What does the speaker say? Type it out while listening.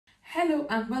Hello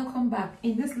and welcome back.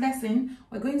 In this lesson,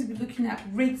 we're going to be looking at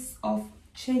rates of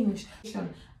change.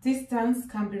 Distance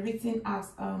can be written as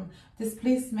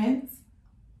displacement,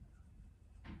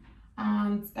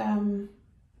 and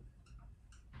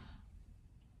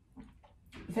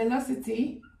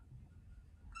velocity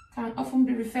can often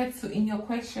be referred to in your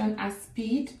question as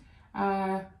speed.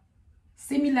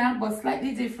 Similar but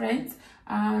slightly different,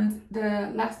 and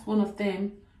the last one of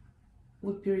them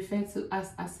would be referred to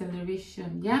as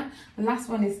acceleration. The last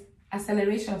one is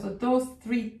acceleration. So those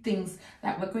three things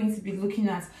that we're going to be looking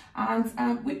at,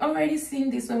 and we've already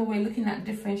seen this when we were looking at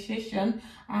differentiation.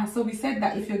 So we said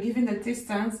that if you're given the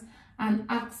distance and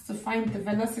asked to find the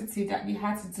velocity, that you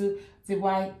had to do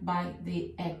dy by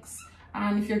the x.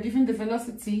 And if you're given the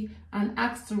velocity and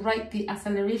asked to write the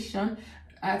acceleration,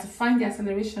 to find the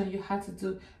acceleration, you had to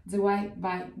do dy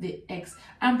by the x.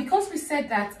 And because we said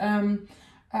that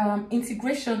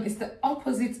integration is the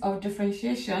opposite of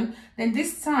differentiation, then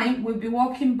this time we'll be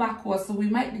walking backwards. So we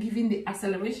might be given the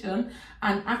acceleration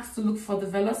and asked to look for the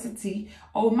velocity,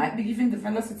 or we might be given the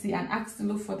velocity and asked to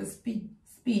look for the speed,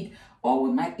 or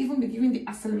we might even be given the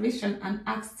acceleration and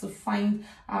asked to find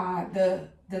the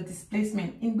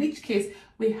displacement, in which case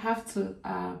we have to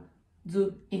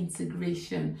do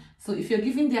integration. So if you're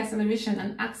given the acceleration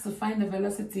and asked to find the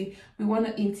velocity, we want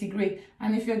to integrate.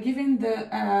 And if you're given the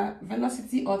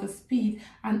velocity or the speed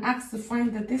and asked to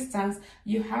find the distance,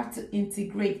 you have to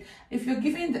integrate. If you're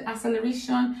given the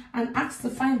acceleration and asked to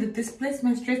find the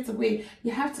displacement straight away,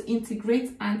 you have to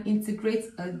integrate and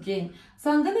integrate again.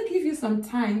 So I'm going to give you some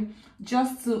time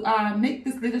just to make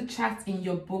this little chart in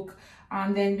your book,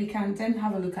 and then we can then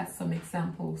have a look at some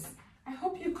examples. I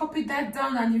hope you copied that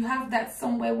down and you have that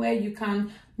somewhere where you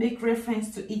can make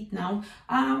reference to it now.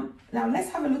 Now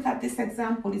let's have a look at this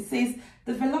example. It says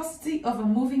the velocity of a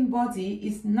moving body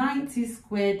is 90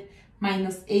 squared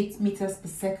minus 8 meters per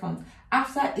second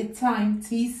after a time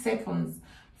t seconds.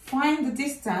 Find the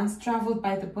distance traveled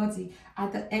by the body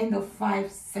at the end of 5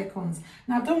 seconds.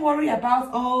 Now, don't worry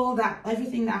about all that,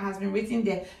 everything that has been written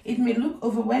there. It may look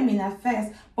overwhelming at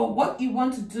first, but what you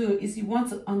want to do is you want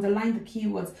to underline the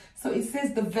keywords. So it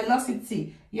says the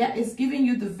velocity. It's giving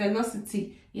you the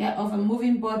velocity, of a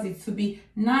moving body to be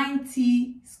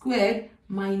 90 squared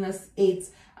minus 8.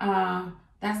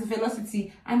 That's the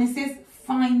velocity. And it says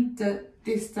find the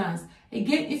distance.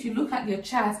 Again, if you look at your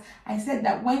chart, I said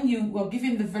that when you were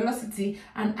given the velocity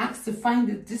and asked to find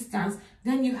the distance,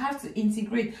 then you have to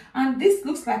integrate. And this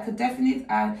looks like a definite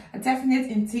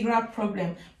integral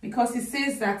problem, because it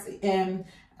says that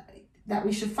that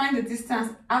we should find the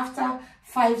distance after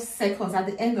 5 seconds, at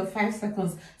the end of 5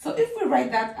 seconds. So if we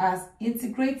write that as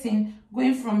integrating,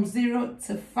 going from 0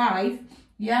 to 5,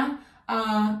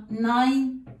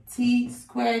 9t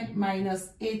squared minus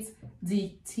 8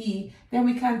 dt, then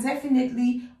we can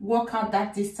definitely work out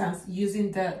that distance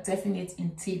using the definite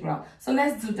integral. So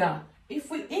let's do that. If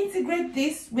we integrate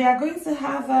this, we are going to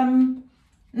have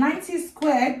 90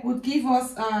 squared would give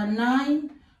us 9t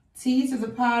to the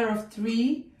power of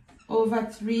 3 over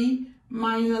 3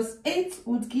 minus 8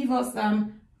 would give us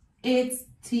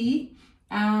 8t,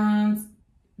 and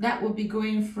that will be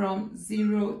going from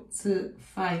 0 to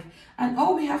 5. And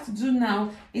all we have to do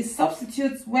now is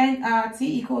substitute when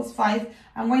t equals 5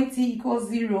 and when t equals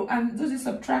 0, and do the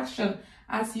subtraction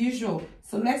as usual.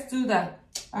 So let's do that.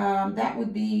 That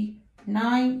would be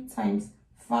 9 times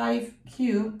 5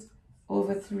 cubed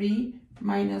over 3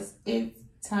 minus 8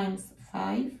 times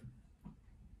 5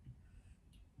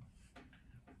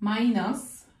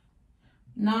 minus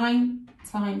 9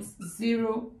 times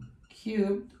 0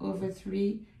 cubed over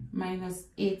 3 minus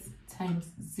 8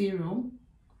 times 0.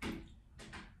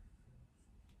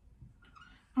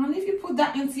 And if you put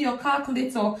that into your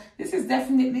calculator, this is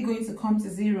definitely going to come to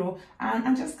 0. And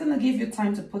I'm just going to give you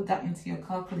time to put that into your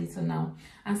calculator now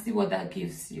and see what that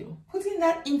gives you. Putting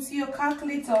that into your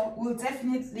calculator will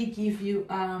definitely give you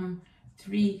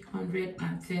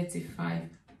 335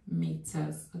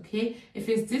 meters. Okay, if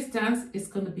it's distance, it's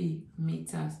going to be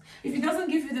meters. If it doesn't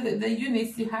give you the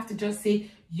units, you have to just say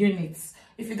units.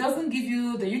 If it doesn't give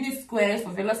you the unit square for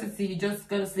velocity, you just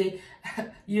gotta say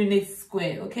unit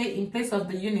square. Okay, in place of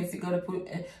the units, you gotta put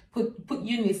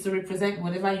units to represent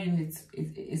whatever unit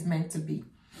is meant to be.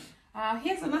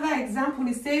 Here's another example.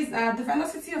 It says the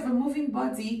velocity of a moving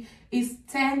body is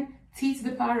 10 t to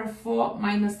the power of 4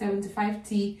 minus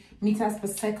 75t meters per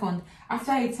second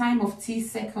after a time of t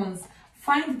seconds.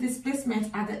 Find the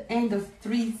displacement at the end of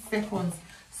 3 seconds.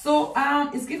 So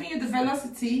it's giving you the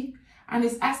velocity and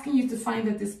it's asking you to find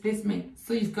the displacement.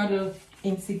 So you've got to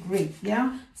integrate.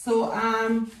 So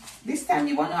this time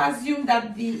you want to assume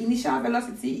that the initial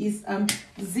velocity is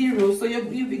 0. So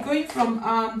you'll be going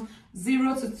from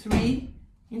 0 to 3,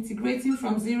 integrating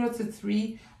from 0 to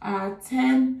 3,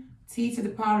 10t to the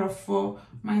power of 4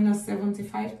 minus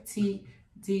 75t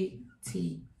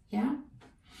dt. Yeah,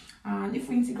 and if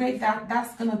we integrate that,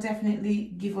 that's gonna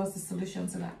definitely give us the solution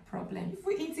to that problem. If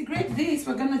we integrate this,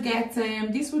 we're gonna get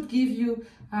this would give you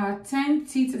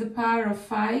 10t to the power of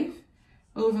 5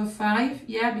 over 5.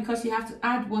 Yeah, because you have to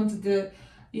add 1 to the,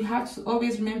 you have to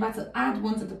always remember to add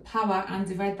 1 to the power and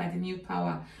divide by the new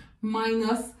power,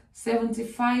 minus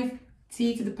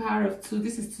 75t to the power of 2.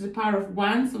 This is to the power of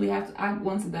 1, so we have to add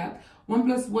 1 to that. 1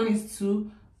 plus 1 is 2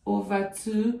 over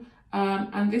 2.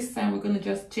 And this time we're going to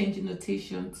just change the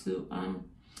notation to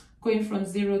going from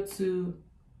 0 to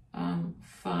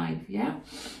 5. Yeah,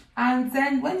 and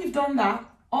then when you've done that,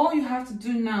 all you have to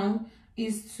do now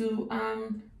is to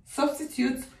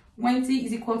substitute when t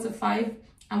is equal to 5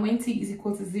 and when t is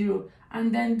equal to 0,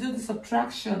 and then do the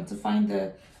subtraction to find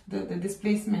the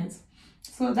displacement.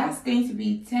 So that's going to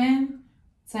be 10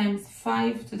 times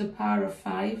 5 to the power of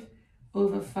 5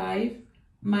 over 5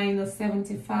 minus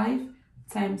 75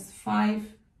 times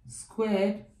 5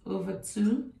 squared over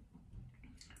 2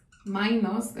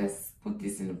 minus, let's put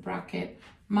this in a bracket,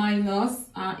 minus,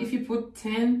 if you put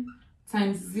 10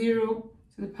 times 0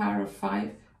 to the power of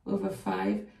 5 over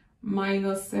 5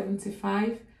 minus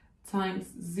 75 times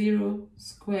 0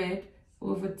 squared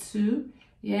over 2.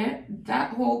 Yeah,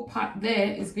 that whole part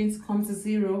there is going to come to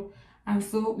 0, and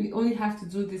so we only have to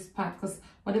do this part, because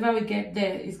whatever we get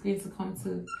there is going to come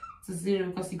to 0,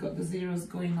 because you got the zeros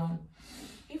going on.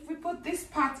 If we put this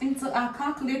part into our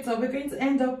calculator, we're going to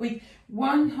end up with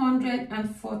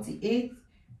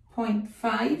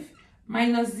 148.5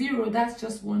 minus 0, that's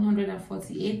just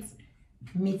 148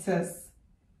 meters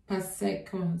per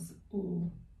second. Ooh.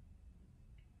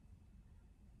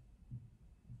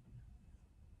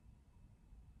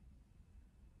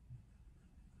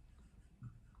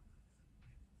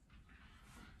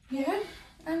 Yeah,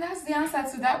 and that's the answer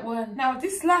to that one. Now,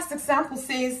 this last example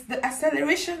says the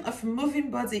acceleration of a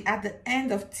moving body at the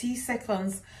end of t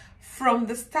seconds from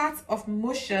the start of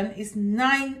motion is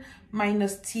 9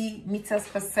 minus t meters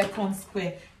per second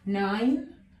square. 9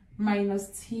 minus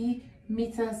t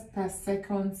meters per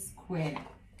second square.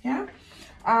 Yeah.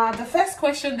 The first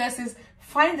question there says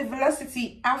find the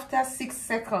velocity after 6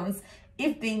 seconds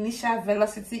if the initial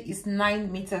velocity is 9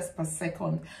 meters per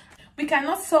second. We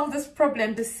cannot solve this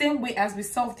problem the same way as we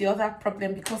solved the other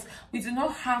problem, because we do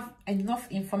not have enough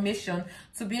information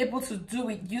to be able to do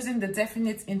it using the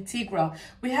definite integral.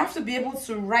 We have to be able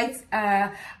to write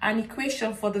an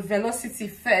equation for the velocity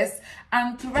first,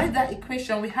 and to write that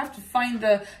equation we have to find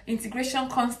the integration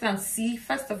constant c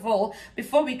first of all,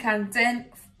 before we can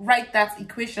then write that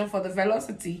equation for the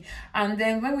velocity. And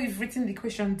then when we've written the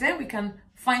equation, then we can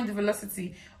find the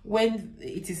velocity when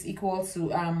it is equal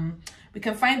to we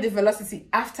can find the velocity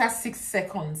after 6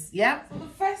 seconds. Yeah, so the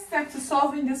first step to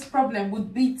solving this problem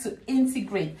would be to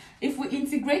integrate. If we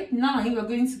integrate 9, we're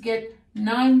going to get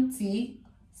 90.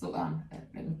 So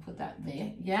let me put that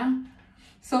there. Yeah,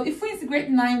 so if we integrate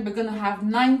 9, we're going to have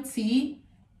 90,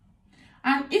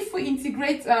 and if we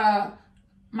integrate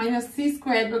minus t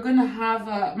squared, we're going to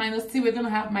have minus t, we're going to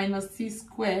have minus t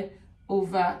squared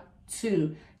over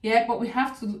 2. Yeah, but we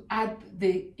have to add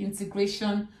the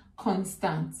integration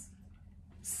constant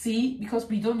c, because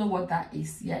we don't know what that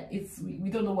is. Yeah, we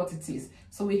don't know what it is,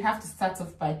 so we have to start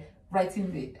off by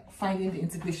finding the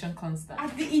integration constant.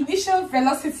 At the initial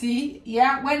velocity,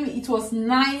 yeah, when it was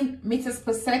 9 meters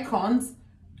per second,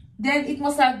 then it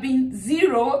must have been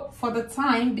 0 for the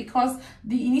time, because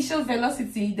the initial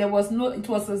velocity, it was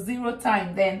a 0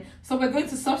 time then. So we're going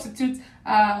to substitute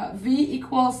v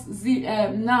equals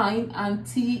 9 and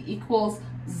t equals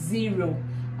 0.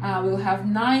 We'll have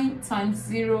 9 times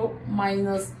 0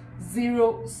 minus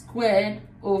 0 squared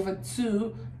over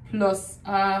 2 plus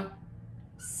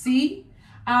c,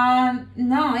 and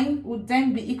 9 would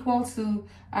then be equal to,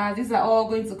 these are all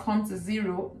going to come to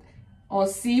 0, or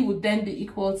c would then be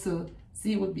equal to,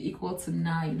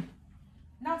 9.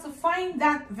 Now to find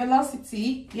that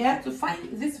velocity, yeah, to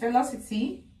find this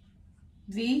velocity,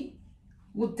 v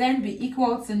would then be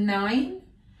equal to 9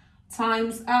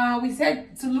 times, we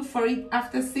said to look for it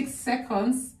after 6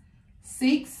 seconds,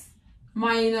 6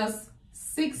 minus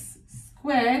 6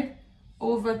 squared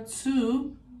over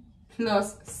 2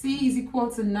 plus c is equal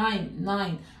to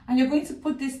 9. And you're going to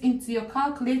put this into your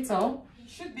calculator. You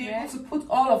should be able to put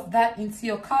all of that into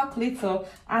your calculator,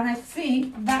 and I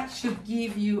think that should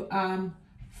give you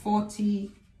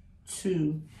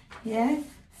 42. Yeah,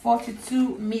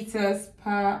 42 meters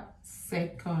per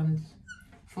second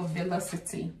for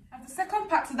velocity. The second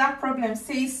part to that problem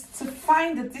says to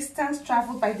find the distance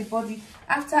traveled by the body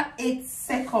after 8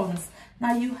 seconds.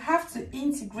 Now you have to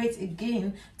integrate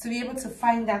again to be able to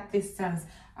find that distance.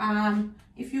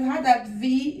 If you had that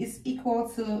v is equal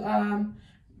to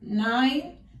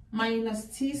 9 minus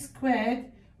t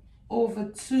squared over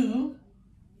 2,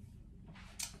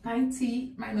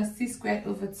 9t minus t squared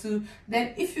over 2,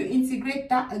 then if you integrate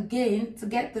that again to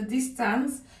get the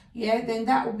distance, yeah, then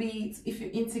that will be, if you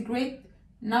integrate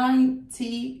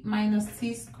 9t minus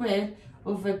t squared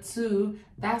over 2,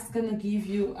 that's gonna give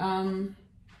you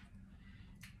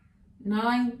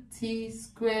 9t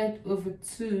squared over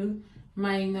 2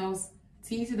 minus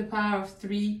t to the power of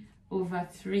 3 over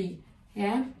 3,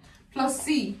 yeah, plus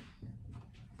c,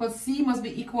 but c must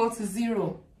be equal to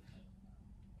 0.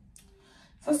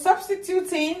 So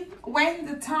substituting when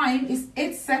the time is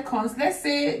 8 seconds, let's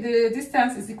say the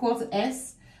distance is equal to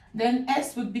s, then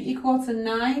s would be equal to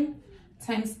 9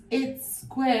 times 8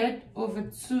 squared over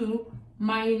 2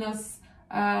 minus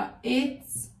 8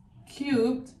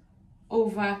 cubed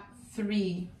over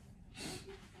 3.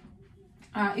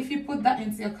 If you put that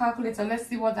into your calculator, let's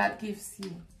see what that gives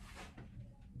you.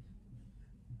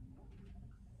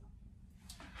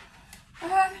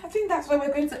 I think that's where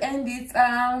we're going to end it.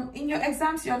 In your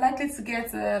exams, you're likely to get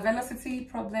a velocity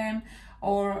problem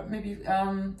or maybe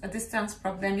a distance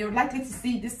problem. You're likely to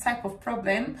see this type of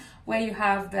problem where you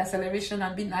have the acceleration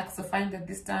and being asked to find the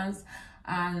distance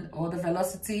or the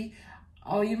velocity,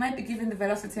 or you might be given the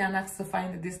velocity and asked to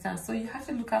find the distance. So you have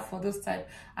to look out for those type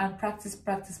and practice,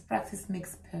 practice, practice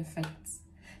makes perfect.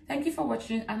 Thank you for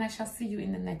watching, and I shall see you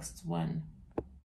in the next one.